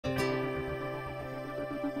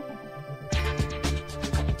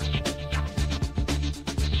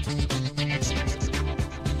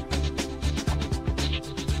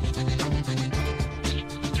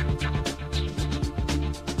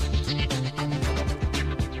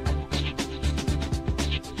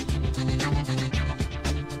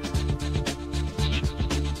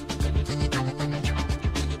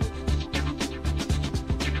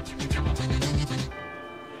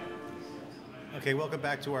Okay, welcome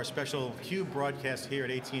back to our special CUBE broadcast here at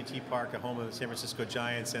AT&T Park, the home of the San Francisco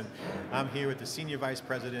Giants, and I'm here with the Senior Vice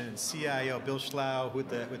President and CIO, Bill Schlough,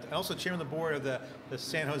 with also Chairman of the Board of the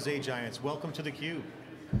San Jose Giants. Welcome to the CUBE.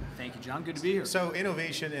 Thank you, John. Good to be here. So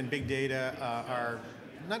innovation and big data are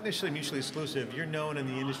not necessarily mutually exclusive. You're known in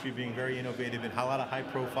the industry being very innovative and a lot of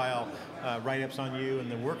high-profile write-ups on you and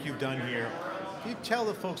the work you've done here. Can you tell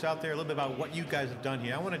the folks out there a little bit about what you guys have done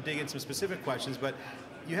here? I want to dig in some specific questions, but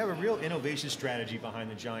you have a real innovation strategy behind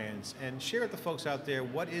the Giants, and share with the folks out there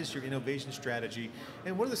what is your innovation strategy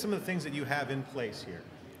and what are some of the things that you have in place here?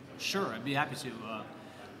 Sure, I'd be happy to.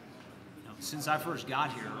 Since I first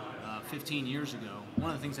got here 15 years ago,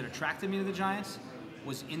 one of the things that attracted me to the Giants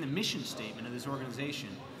was in the mission statement of this organization.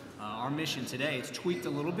 Our mission today, it's tweaked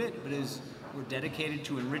a little bit, but we're dedicated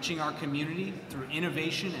to enriching our community through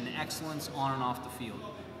innovation and excellence on and off the field.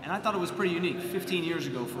 And I thought it was pretty unique 15 years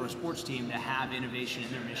ago for a sports team to have innovation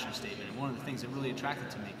in their mission statement. And one of the things that really attracted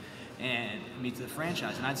to me to the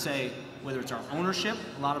franchise. And I'd say whether it's our ownership,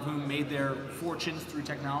 a lot of whom made their fortunes through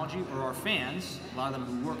technology, or our fans, a lot of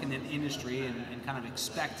them who work in the industry and kind of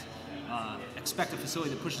expect a facility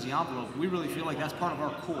that pushes the envelope, we really feel like that's part of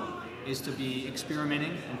our core, is to be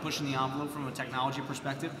experimenting and pushing the envelope from a technology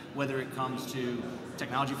perspective, whether it comes to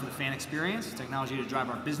technology for the fan experience, technology to drive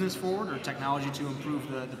our business forward, or technology to improve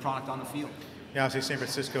the product on the field. Yeah, I would say San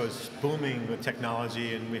Francisco is booming with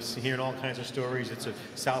technology, and we're hearing all kinds of stories. It's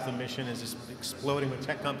south of Mission is just exploding with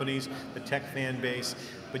tech companies, the tech fan base,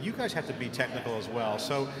 but you guys have to be technical as well.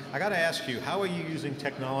 So I got to ask you, how are you using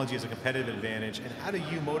technology as a competitive advantage, and how do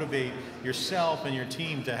you motivate yourself and your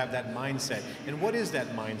team to have that mindset? And what is that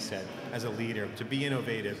mindset as a leader, to be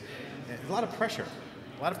innovative? A lot of pressure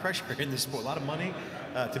in this sport, a lot of money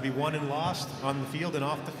to be won and lost on the field and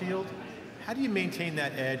off the field. How do you maintain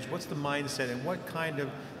that edge? What's the mindset, and what kind of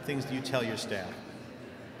things do you tell your staff?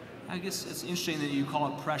 I guess it's interesting that you call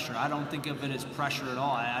it pressure. I don't think of it as pressure at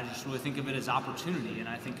all. I just really think of it as opportunity, and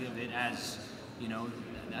I think of it as,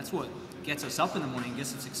 that's what gets us up in the morning,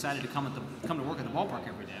 gets us excited to come to work at the ballpark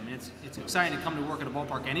every day. I mean, it's exciting to come to work at a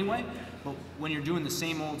ballpark anyway, but when you're doing the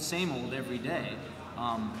same old every day,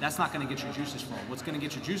 that's not going to get your juices flowing. What's going to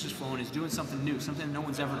get your juices flowing is doing something new, something that no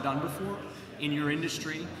one's ever done before in your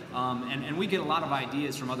industry. And we get a lot of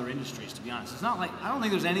ideas from other industries, to be honest. It's not like, I don't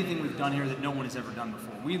think there's anything we've done here that no one has ever done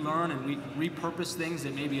before. We learn and we repurpose things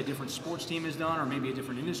that maybe a different sports team has done or maybe a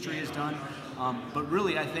different industry has done. But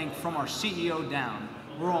really, I think from our CEO down,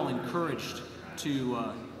 we're all encouraged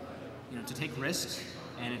to take risks,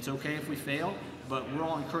 and it's okay if we fail. But we're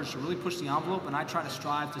all encouraged to really push the envelope, and I try to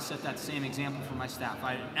strive to set that same example for my staff.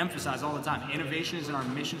 I emphasize all the time, innovation is in our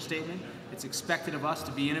mission statement. It's expected of us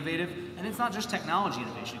to be innovative, and it's not just technology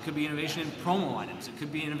innovation. It could be innovation in promo items. It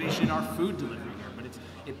could be innovation in our food delivery here, but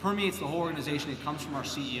it permeates the whole organization. It comes from our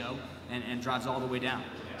CEO and drives all the way down.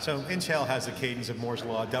 So Intel has a cadence of Moore's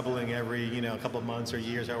Law, doubling every couple of months or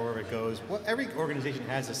years, however it goes. Every organization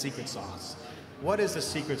has a secret sauce. What is the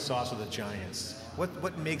secret sauce of the Giants?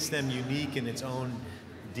 What makes them unique in its own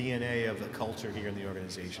DNA of the culture here in the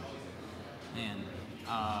organization? Man,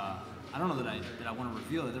 I don't know that I want to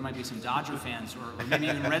reveal it. There might be some Dodger fans or maybe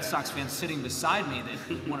even Red Sox fans sitting beside me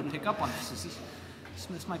that want to pick up on this.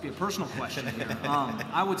 This might be a personal question here.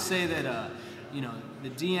 I would say that the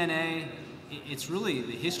DNA, it's really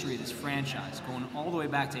the history of this franchise going all the way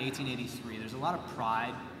back to 1883. There's a lot of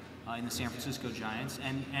pride in the San Francisco Giants,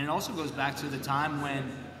 and it also goes back to the time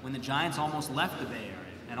when the Giants almost left the Bay Area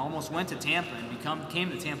and almost went to Tampa and became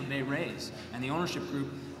the Tampa Bay Rays. And the ownership group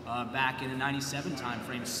back in the '97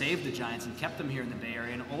 timeframe saved the Giants and kept them here in the Bay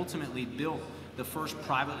Area, and ultimately built the first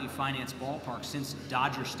privately financed ballpark since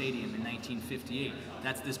Dodger Stadium in 1958.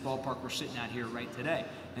 That's this ballpark we're sitting at here right today.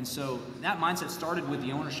 And so that mindset started with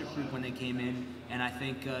the ownership group when they came in, and I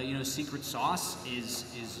think secret sauce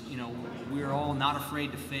is we're all not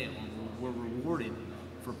afraid to fail. We're rewarded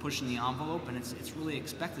for pushing the envelope, and it's really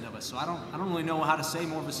expected of us. So I don't really know how to say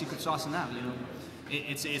more of a secret sauce than that.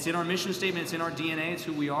 It's in our mission statement, it's in our DNA, it's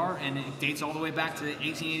who we are, and it dates all the way back to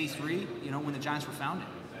 1883, when the Giants were founded.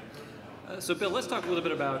 So Bill, let's talk a little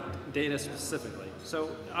bit about data specifically.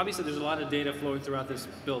 So obviously there's a lot of data flowing throughout this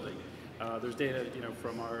building. There's data,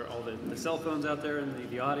 from all the cell phones out there in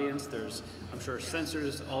the audience. There's, I'm sure,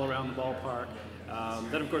 sensors all around the ballpark.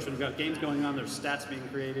 Then, of course, when you've got games going on, there's stats being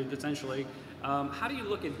created, essentially. How do you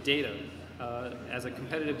look at data as a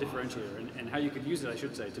competitive differentiator, and how you could use it, I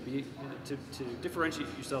should say, to differentiate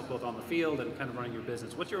yourself both on the field and kind of running your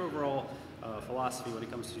business? What's your overall philosophy when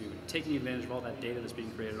it comes to taking advantage of all that data that's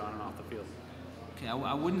being created on and off the field? Okay,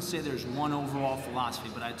 I wouldn't say there's one overall philosophy,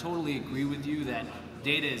 but I totally agree with you that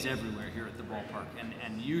data is everywhere here at the ballpark,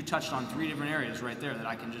 and you touched on 3 different areas right there that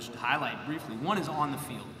I can just highlight briefly. One is on the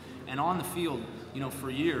field, and on the field, for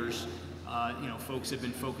years, folks have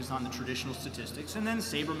been focused on the traditional statistics, and then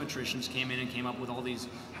sabermetricians came in and came up with all these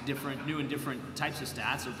new and different types of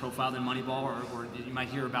stats, or profiled in Moneyball, or you might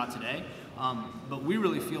hear about today. But we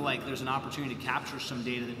really feel like there's an opportunity to capture some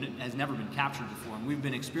data that has never been captured before, and we've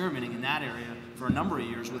been experimenting in that area for a number of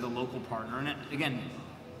years with a local partner. And again,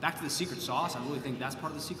 back to the secret sauce, I really think that's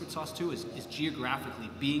part of the secret sauce too, is geographically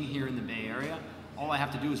being here in the Bay Area. All I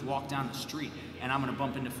have to do is walk down the street, and I'm going to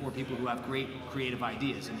bump into 4 people who have great creative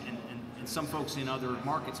ideas, and some folks in other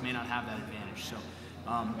markets may not have that advantage. So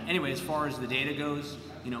anyway, as far as the data goes,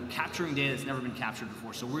 capturing data that's never been captured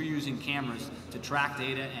before. So we're using cameras to track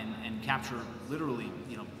data and capture literally,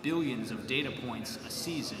 billions of data points a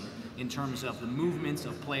season in terms of the movements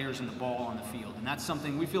of players and the ball on the field. And that's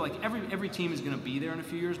something we feel like every team is going to be there in a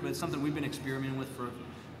few years, but it's something we've been experimenting with for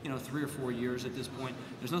 3 or 4 years at this point.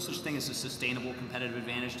 There's no such thing as a sustainable competitive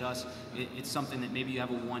advantage to us. It's something that maybe you have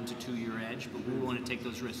a 1 to 2 year edge, but we're willing to take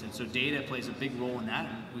those risks. And so data plays a big role in that.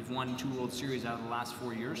 And we've won 2 World Series out of the last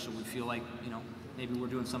 4 years, so we feel like, maybe we're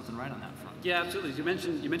doing something right on that front. Yeah, absolutely. You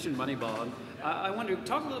mentioned Moneyball. I wonder,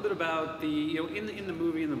 talk a little bit about the, in the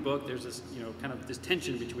movie, in the book, there's this, kind of this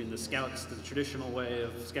tension between the scouts, the traditional way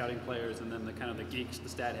of scouting players, and then the kind of the geeks, the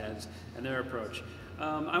stat heads, and their approach.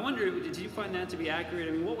 I wonder, did you find that to be accurate?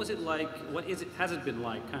 I mean, what was it like? Has it been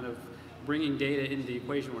like, kind of bringing data into the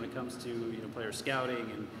equation when it comes to player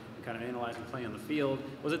scouting and kind of analyzing play on the field?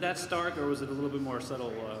 Was it that stark, or was it a little bit more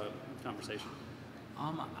subtle conversation?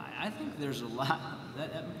 I think there's a lot.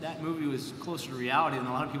 That movie was closer to reality than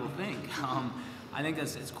a lot of people think. I think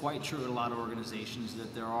it's quite true at a lot of organizations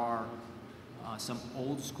that there are some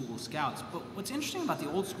old school scouts. But what's interesting about the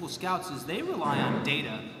old school scouts is they rely on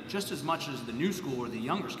data just as much as the new school or the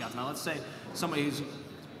younger scouts. Now let's say somebody who's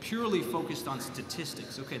purely focused on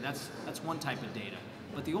statistics. Okay, that's one type of data.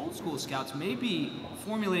 But the old school scouts may be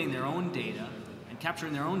formulating their own data and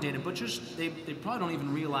capturing their own data, but just they probably don't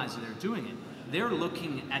even realize that they're doing it. They're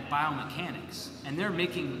looking at biomechanics, and they're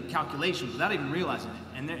making calculations without even realizing it,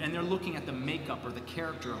 and they're looking at the makeup or the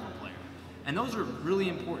character of a player. And those are really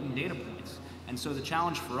important data points. And so the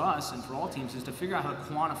challenge for us and for all teams is to figure out how to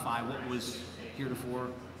quantify what was heretofore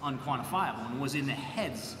unquantifiable and was in the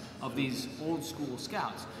heads of these old school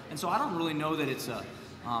scouts. And so I don't really know that it's a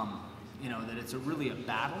really a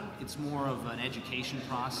battle. It's more of an education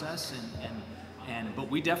process, but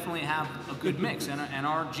we definitely have a good mix, and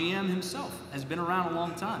our GM himself has been around a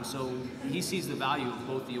long time, so he sees the value of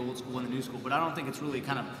both the old school and the new school, but I don't think it's really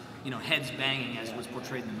kind of heads banging as was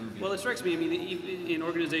portrayed in the movie. Well, it strikes me, I mean, in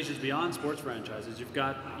organizations beyond sports franchises, you've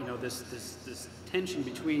got this tension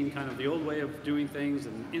between kind of the old way of doing things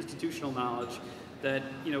and institutional knowledge that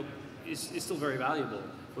is still very valuable.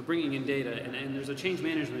 But bringing in data, and there's a change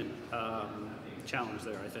management challenge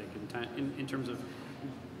there, I think, in terms of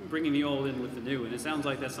bringing the old in with the new, and it sounds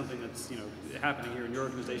like that's something that's happening here in your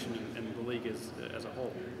organization and the league as a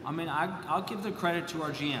whole. I mean, I'll give the credit to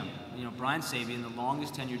our GM, Brian Sabian, the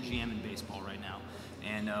longest tenured GM in baseball right now,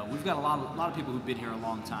 and we've got a lot of people who've been here a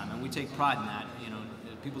long time, and we take pride in that.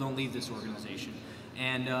 People don't leave this organization,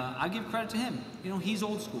 and I give credit to him. He's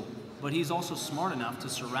old school, but he's also smart enough to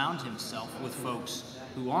surround himself with folks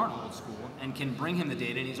who aren't old school and can bring him the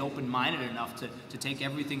data, and he's open-minded enough to take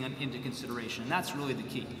everything into consideration, and that's really the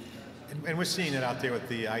key. And we're seeing it out there with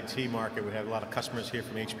the IT market. We have a lot of customers here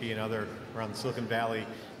from HP and other around the Silicon Valley.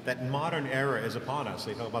 That modern era is upon us.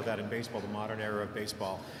 They talk about that in baseball, the modern era of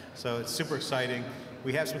baseball. So it's super exciting.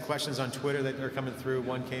 We have some questions on Twitter that are coming through.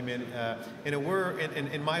 One came in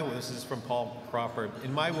in my world, this is from Paul Crawford.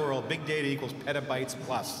 In my world, big data equals petabytes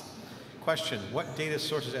plus. Question, what data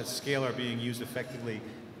sources at scale are being used effectively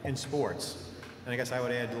in sports? And I guess I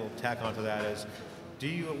would add a little tack onto that is, do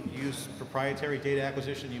you use proprietary data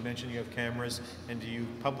acquisition? You mentioned you have cameras, and do you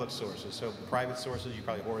public sources? So private sources, you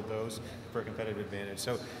probably hoard those for a competitive advantage.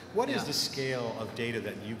 So what is the scale of data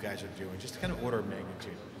that you guys are doing? Just kind of order of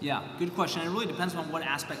magnitude. Yeah, good question. It really depends on what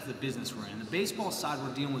aspect of the business we're in. The baseball side,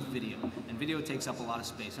 we're dealing with video, and video takes up a lot of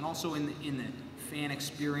space. And also in the fan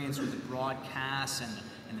experience with the broadcasts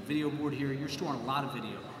and the video board here, you're storing a lot of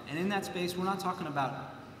video. And in that space, we're not talking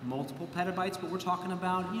about multiple petabytes, but we're talking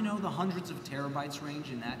about the hundreds of terabytes range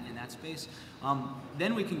in that space.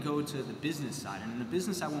 Then we can go to the business side, and in the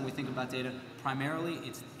business side, when we think about data, primarily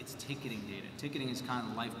it's ticketing data. Ticketing is kind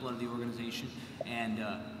of the lifeblood of the organization, and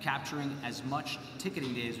capturing as much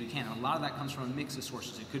ticketing data as we can. And a lot of that comes from a mix of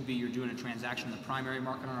sources. It could be you're doing a transaction in the primary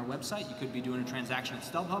market on our website. You could be doing a transaction at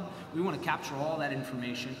StubHub. We want to capture all that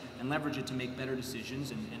information and leverage it to make better decisions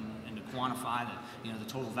and to quantify the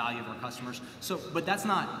total value of our customers. So, but it's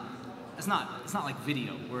not like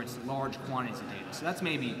video where it's large quantities of data. So that's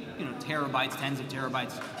maybe terabytes, tens of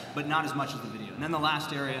terabytes, but not as much as the video. And then the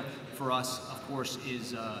last area for us, of course,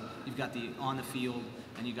 is you've got the on the field,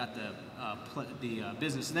 and you got the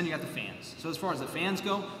business, and then you got the fans. So as far as the fans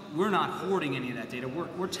go, we're not hoarding any of that data.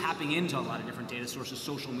 We're tapping into a lot of different data sources,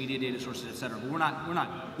 social media data sources, et cetera. But we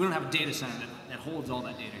don't have a data center that holds all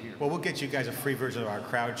that data here. Well, we'll get you guys a free version of our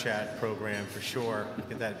crowd chat program for sure.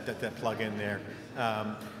 Get that plug in there.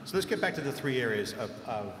 So let's get back to the three areas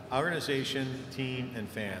of organization, team, and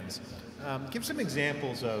fans. Give some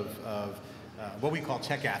examples of what we call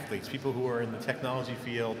tech athletes, people who are in the technology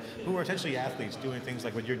field, who are essentially athletes doing things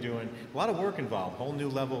like what you're doing. A lot of work involved, whole new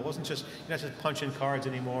level. It wasn't just, you're not just punching cards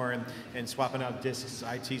anymore and swapping out disks.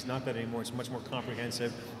 IT's not that anymore. It's much more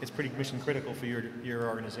comprehensive. It's pretty mission critical for your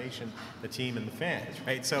organization, the team, and the fans,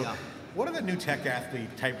 right? So yeah. What are the new tech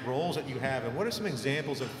athlete type roles that you have, and what are some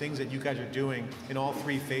examples of things that you guys are doing in all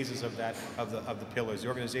three phases of the pillars, the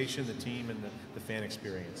organization, the team, and the fan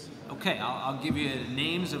experience? Okay, I'll give you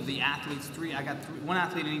names of the athletes. I got one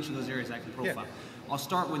athlete in each of those areas I can profile. Yeah. I'll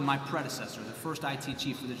start with my predecessor, the first IT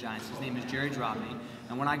chief for the Giants. His name is Jerry Drobny,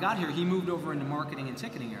 and when I got here, he moved over into marketing and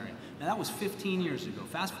ticketing area. Now that was 15 years ago.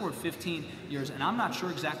 Fast forward 15 years, and I'm not sure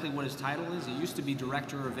exactly what his title is. It used to be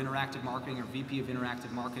Director of Interactive Marketing or VP of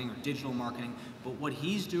Interactive Marketing or Digital Marketing, but what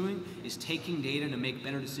he's doing is taking data to make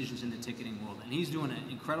better decisions in the ticketing world, and he's doing an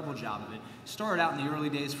incredible job of it. Started out in the early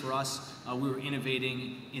days for us, we were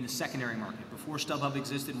innovating in the secondary market. Before StubHub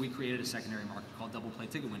existed, we created a secondary market called Double Play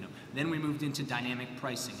Ticket Window. Then we moved into dynamic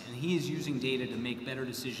pricing, and he is using data to make better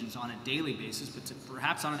decisions on a daily basis, but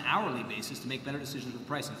perhaps on an hourly basis to make better decisions with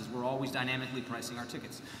pricing, because we're always dynamically pricing our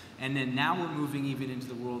tickets. And then now we're moving even into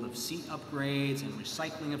the world of seat upgrades and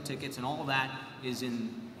recycling of tickets, and all of that is in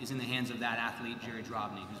the hands of that athlete, Jerry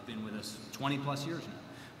Drobny, who's been with us 20 plus years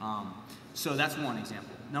now. So that's one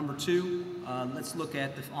example. Number two, let's look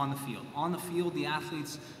at on the field. On the field, the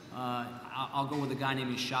athletes, I'll go with a guy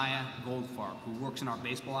named Ishaya Goldfarb, who works in our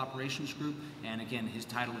baseball operations group, and again, his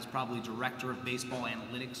title is probably Director of Baseball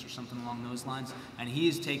Analytics or something along those lines, and he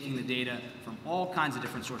is taking the data from all kinds of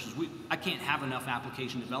different sources. I can't have enough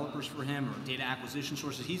application developers for him or data acquisition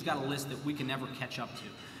sources. He's got a list that we can never catch up to.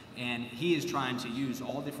 And he is trying to use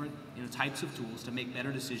all different types of tools to make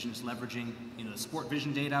better decisions, leveraging the sport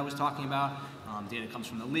vision data I was talking about. Data comes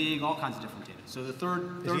from the league, all kinds of different data. So the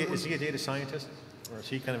third is he a data scientist, or is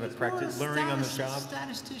he kind of a practice learning on the job?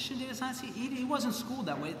 Statistician, data science. He wasn't schooled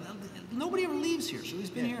that way. Nobody ever leaves here, so he's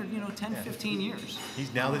been here 10, 15 years.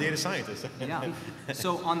 He's now the data scientist. Yeah.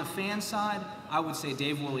 So on the fan side, I would say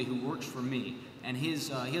Dave Woolley, who works for me, and he has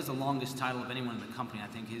the longest title of anyone in the company. I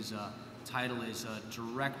think his title is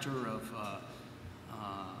Director of,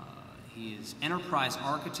 he is Enterprise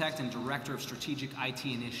Architect and Director of Strategic IT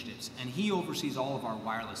Initiatives, and he oversees all of our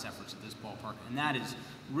wireless efforts at this ballpark, and that is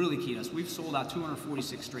really key to us. We've sold out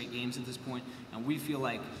 246 straight games at this point, and we feel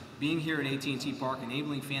like being here at AT&T Park,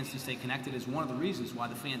 enabling fans to stay connected is one of the reasons why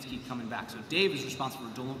the fans keep coming back. So Dave is responsible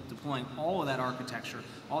for deploying all of that architecture,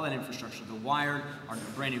 all that infrastructure, the wired, our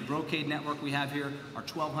brand new Brocade network we have here, our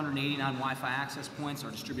 1,289 Wi-Fi access points,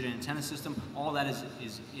 our distributed antenna system, all that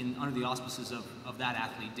is under the auspices of that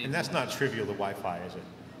athlete, Dave. And that's not trivial, the Wi-Fi, is it?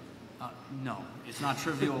 No, it's not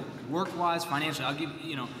trivial work-wise, financially. I'll give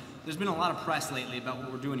there's been a lot of press lately about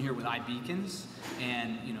what we're doing here with iBeacons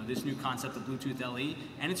and this new concept of Bluetooth LE,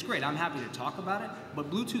 and it's great. I'm happy to talk about it,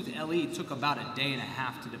 but Bluetooth LE took about a day and a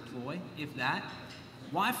half to deploy, if that.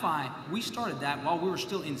 Wi-Fi, we started that while we were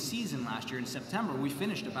still in season last year in September. We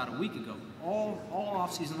finished about a week ago, all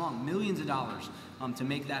off season long, millions of dollars to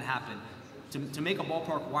make that happen. To make a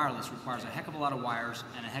ballpark wireless requires a heck of a lot of wires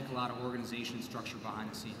and a heck of a lot of organization and structure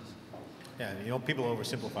behind the scenes. Yeah, people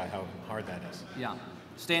oversimplify how hard that is. Yeah.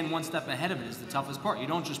 Staying one step ahead of it is the toughest part. You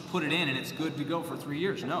don't just put it in and it's good to go for 3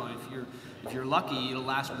 years. No, if you're lucky, it'll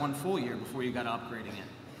last 1 full year before you got to upgrade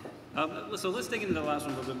again. So let's dig into the last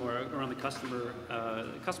one a little bit more around the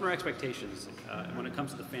customer expectations when it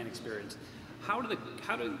comes to the fan experience. How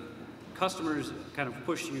do customers kind of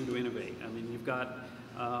push you to innovate? I mean, you've got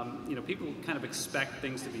people kind of expect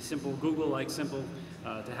things to be simple. Google likes simple,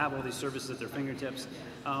 to have all these services at their fingertips.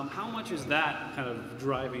 How much is that kind of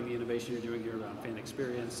driving the innovation you're doing here around fan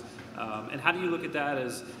experience? And how do you look at that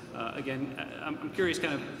as, again, I'm curious,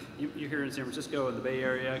 kind of, you're here in San Francisco in the Bay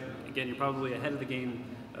Area. Again, you're probably ahead of the game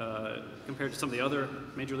compared to some of the other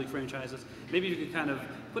Major League franchises. Maybe you could kind of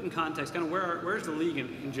put in context, kind of where's the league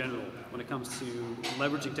in general when it comes to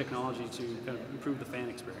leveraging technology to kind of improve the fan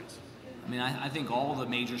experience? I mean, I think all the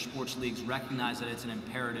major sports leagues recognize that it's an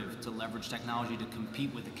imperative to leverage technology to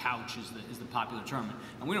compete with the couch is the popular term.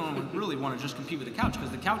 And we don't really want to just compete with the couch,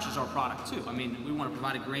 because the couch is our product too. I mean, we want to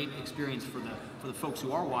provide a great experience for the folks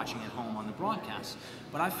who are watching at home on the broadcast.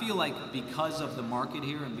 But I feel like because of the market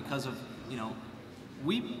here and because of, you know,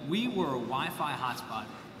 we were a Wi-Fi hotspot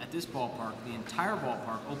at this ballpark. The entire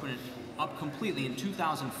ballpark opened up completely in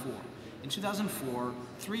 2004. In 2004,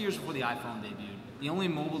 3 years before the iPhone debuted, the only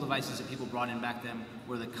mobile devices that people brought in back then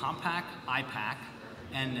were the compact iPack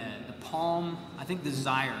and the Palm. I think the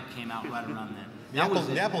Desire came out right around then.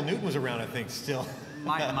 The Apple Newton was around, I think, still.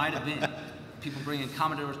 Might have been. People bringing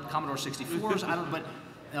Commodore 64s. I don't. But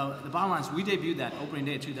the bottom line is, we debuted that opening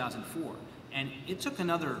day of 2004, and it took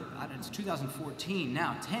another. It's 2014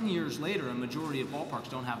 now. 10 years later, a majority of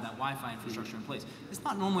ballparks don't have that Wi-Fi infrastructure in place. It's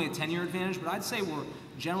not normally a 10-year advantage, but I'd say we're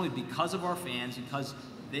generally, because of our fans, because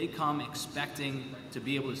they come expecting to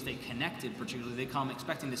be able to stay connected, particularly. They come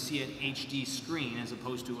expecting to see an HD screen as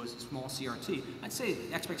opposed to a small CRT. I'd say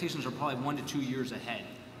expectations are probably 1 to 2 years ahead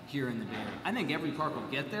here in the Bay Area. I think every park will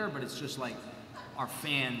get there, but it's just like our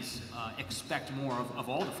fans expect more of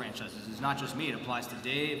all the franchises. It's not just me. It applies to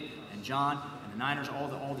Dave and John and the Niners,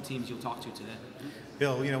 all the teams you'll talk to today.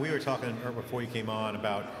 Bill, you know, we were talking before you came on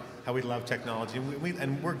about how we love technology,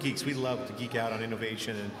 and we're geeks. We love to geek out on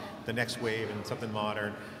innovation and the next wave and something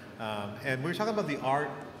modern. And we were talking about the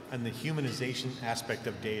art and the humanization aspect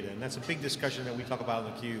of data, and that's a big discussion that we talk about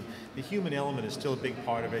on theCUBE. The human element is still a big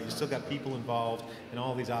part of it. You still got people involved in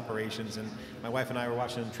all these operations, and my wife and I were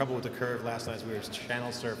watching Trouble with the Curve last night as we were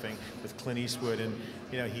channel surfing with Clint Eastwood, and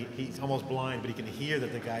you know, he's almost blind, but he can hear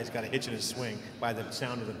that the guy's got a hitch in his swing by the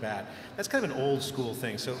sound of the bat. That's kind of an old school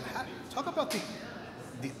thing. So talk about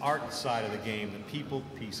the art side of the game, the people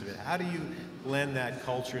piece of it. How do you blend that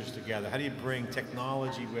cultures together? How do you bring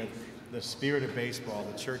technology with the spirit of baseball,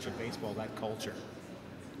 the church of baseball, that culture?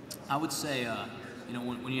 I would say, you know,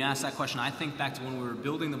 when you ask that question, I think back to when we were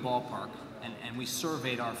building the ballpark, and we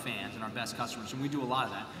surveyed our fans and our best customers, and we do a lot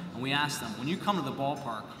of that. And we asked them, when you come to the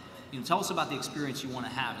ballpark, you know, tell us about the experience you want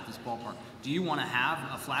to have at this ballpark. Do you want to have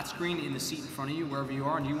a flat screen in the seat in front of you, wherever you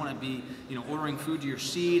are? And do you want to be, you know, ordering food to your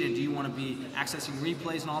seat? And do you want to be accessing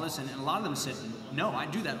replays and all this? And a lot of them said, no, I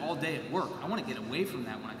do that all day at work. I want to get away from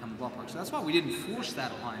that when I come to the ballpark. So that's why we didn't force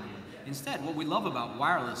that upon anyone. Instead, what we love about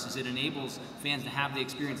wireless is it enables fans to have the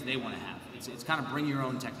experience they want to have. It's kind of bring your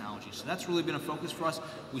own technology. So that's really been a focus for us.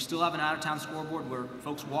 We still have an out-of-town scoreboard where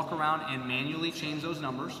folks walk around and manually change those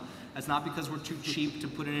numbers. That's not because we're too cheap to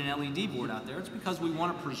put in an LED board out there. It's because we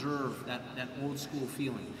want to preserve that old school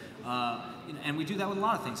feeling. And we do that with a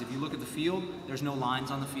lot of things. If you look at the field, there's no lines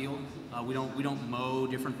on the field. We don't mow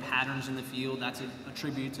different patterns in the field. That's a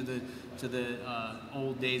tribute to the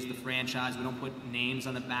old days of the franchise. We don't put names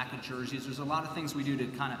on the back of jerseys. There's a lot of things we do to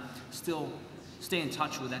kind of still stay in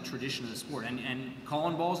touch with that tradition of the sport, and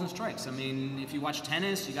calling balls and strikes. I mean, if you watch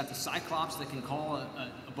tennis, you got the Cyclops that can call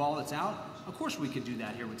a ball that's out. Of course we could do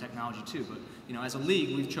that here with technology too, but you know, as a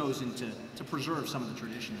league, we've chosen to preserve some of the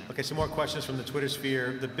tradition there. Okay, some more questions from the Twitter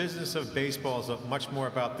sphere. The business of baseball is much more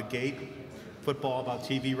about the gate, football about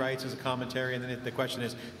TV rights as a commentary, and then the question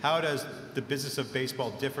is, how does the business of baseball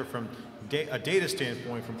differ from a data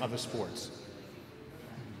standpoint from other sports?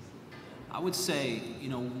 I would say, you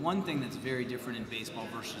know, one thing that's very different in baseball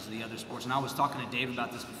versus the other sports, and I was talking to Dave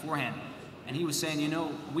about this beforehand, and he was saying, you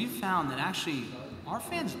know, we've found that actually our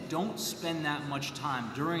fans don't spend that much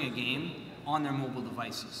time during a game on their mobile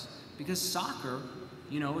devices. Because soccer,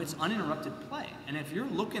 you know, it's uninterrupted play. And if you're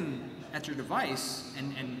looking at your device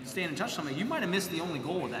and staying in touch with somebody, you might have missed the only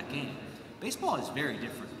goal of that game. Baseball is very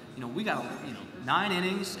different. You know, we got, you know, 9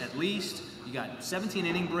 innings at least. You got 17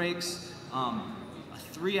 inning breaks. A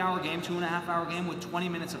 3-hour game, 2.5-hour game with 20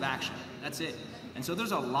 minutes of action. That's it. And so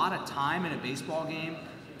there's a lot of time in a baseball game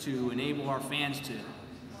to enable our fans to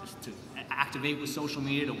activate with social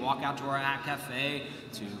media, to walk out to our app cafe,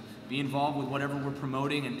 to be involved with whatever we're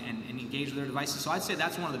promoting and engage with their devices. So I'd say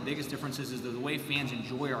that's one of the biggest differences, is that the way fans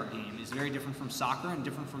enjoy our game is very different from soccer and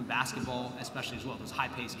different from basketball, especially as well, those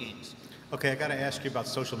high-paced games. Okay, I got to ask you about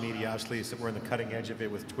social media. Obviously, we're on the cutting edge of it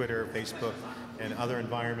with Twitter, Facebook, and other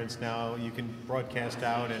environments now. You can broadcast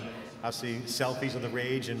out, and obviously selfies are the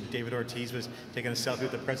rage, and David Ortiz was taking a selfie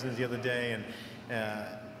with the president the other day. And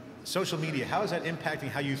social media, how is that impacting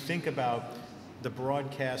how you think about the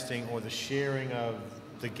broadcasting or the sharing of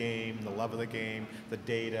the game, the love of the game, the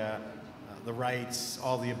data, the rights,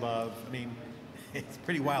 all the above? I mean, it's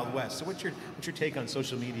pretty Wild West. So what's your take on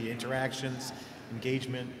social media interactions,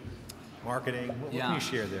 engagement? marketing? What can you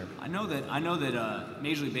share there? I know that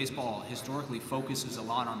Major League Baseball historically focuses a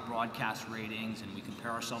lot on broadcast ratings, and we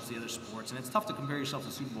compare ourselves to the other sports. And it's tough to compare yourself to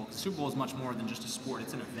the Super Bowl, because the Super Bowl is much more than just a sport,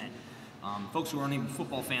 it's an event. Folks who aren't even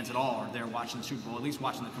football fans at all are there watching the Super Bowl, at least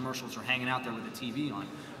watching the commercials or hanging out there with the TV on.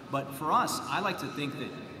 But for us, I like to think that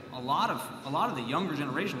a lot of the younger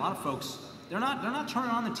generation, a lot of folks, they're not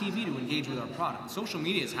turning on the TV to engage with our product. Social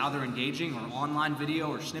media is how they're engaging, or online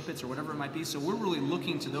video, or snippets, or whatever it might be. So we're really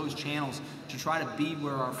looking to those channels to try to be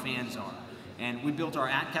where our fans are. And we built our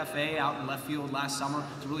 @Cafe out in left field last summer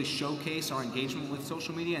to really showcase our engagement with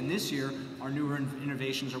social media. And this year, our newer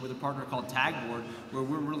innovations are with a partner called Tagboard, where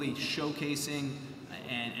we're really showcasing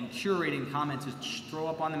and curating content to throw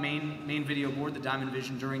up on the main video board, the Diamond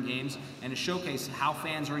Vision, during games, and to showcase how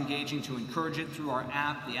fans are engaging, to encourage it through our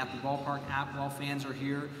app, the Apple Ballpark app, while fans are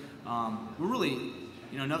here. We're really,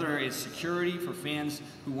 another area is security for fans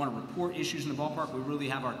who want to report issues in the ballpark. We really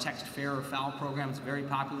have our text fair or foul program. It's very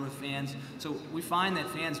popular with fans. So we find that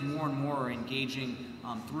fans more and more are engaging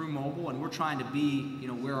through mobile, and we're trying to be,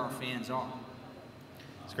 where our fans are.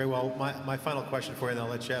 That's great. Well, my final question for you, and I'll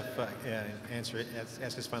let Jeff answer it.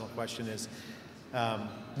 Ask his final question is,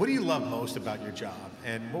 what do you love most about your job?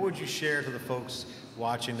 And what would you share to the folks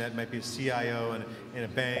watching that might be a CIO in a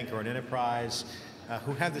bank or an enterprise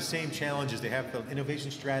who have the same challenges? They have the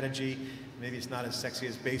innovation strategy. Maybe it's not as sexy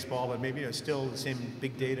as baseball, but maybe it's still the same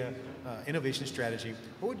big data innovation strategy.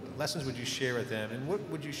 What lessons would you share with them? And what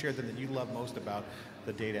would you share with them that you love most about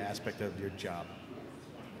the data aspect of your job?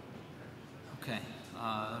 Okay.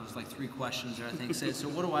 That was like 3 questions there, I think. So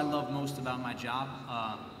what do I love most about my job?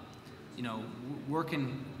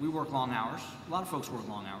 We work long hours. A lot of folks work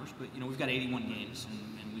long hours, but we've got 81 games,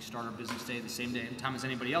 and we start our business day the same time as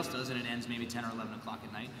anybody else does, and it ends maybe 10 or 11 o'clock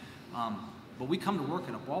at night. But we come to work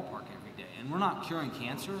at a ballpark every day, and we're not curing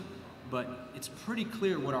cancer, but it's pretty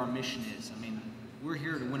clear what our mission is. I mean, we're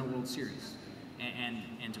here to win a World Series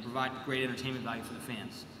and to provide great entertainment value for the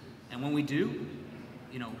fans. And when we do,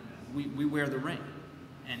 we wear the ring.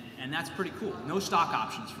 And that's pretty cool. No stock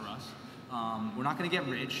options for us. We're not going to get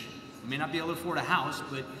rich. We may not be able to afford a house,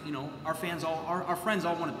 but our friends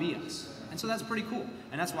all want to be us. And so that's pretty cool.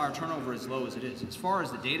 And that's why our turnover is low as it is. As far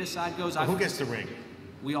as the data side goes, who gets the ring?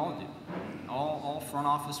 We all do. All front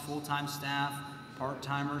office, full-time staff,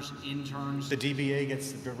 part-timers, interns. The DBA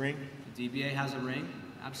gets the ring? The DBA has a ring.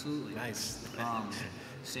 Absolutely. Nice.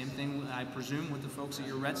 Same thing, I presume, with the folks at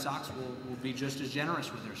your Red Sox will be just as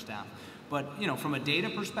generous with their staff. But from a data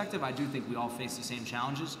perspective, I do think we all face the same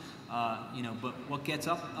challenges. But what gets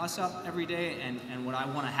us up every day, and what I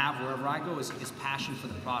want to have wherever I go, is passion for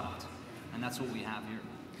the product, and that's what we have here.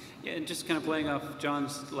 Yeah, and just kind of playing off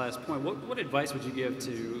John's last point, what advice would you give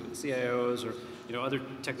to CIOs or other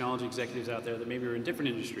technology executives out there that maybe are in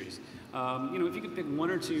different industries? If you could pick 1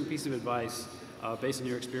 or 2 pieces of advice based on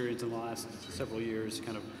your experience in the last several years,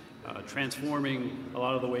 kind of transforming a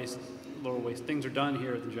lot of the lower waste things are done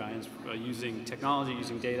here at the Giants using technology,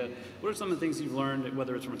 using data. What are some of the things you've learned,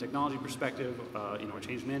 whether it's from a technology perspective, a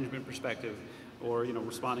change management perspective, or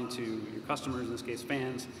responding to your customers, in this case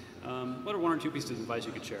fans? What are 1 or 2 pieces of advice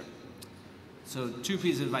you could share? So 2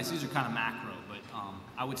 pieces of advice. These are kind of macro, but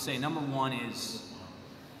I would say number 1 is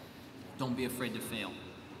don't be afraid to fail,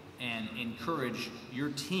 and encourage your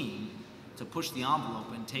team to push the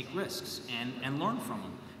envelope and take risks and learn from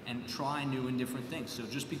them and try new and different things. So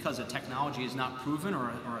just because a technology is not proven,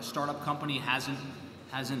 or a startup company hasn't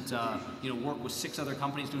worked with 6 other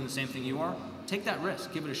companies doing the same thing you are, take that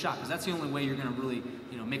risk, give it a shot, because that's the only way you're going to really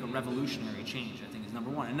make a revolutionary change, I think, is number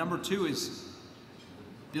 1. And number 2 is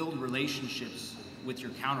build relationships with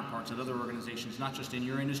your counterparts at other organizations, not just in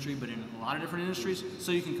your industry, but in a lot of different industries,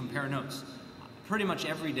 so you can compare notes. Pretty much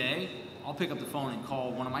every day, I'll pick up the phone and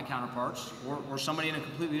call one of my counterparts or somebody in a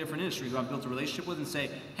completely different industry who I've built a relationship with and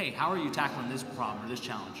say, hey, how are you tackling this problem or this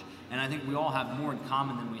challenge? And I think we all have more in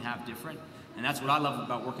common than we have different. And that's what I love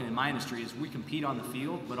about working in my industry, is we compete on the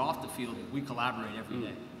field, but off the field, we collaborate every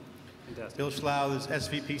day. Fantastic. Bill Schlough is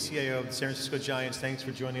SVP CIO of the San Francisco Giants. Thanks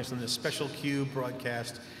for joining us on this special CUBE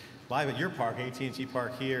broadcast live at your park, AT&T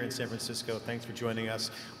Park here in San Francisco. Thanks for joining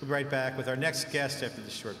us. We'll be right back with our next guest after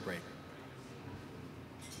this short break.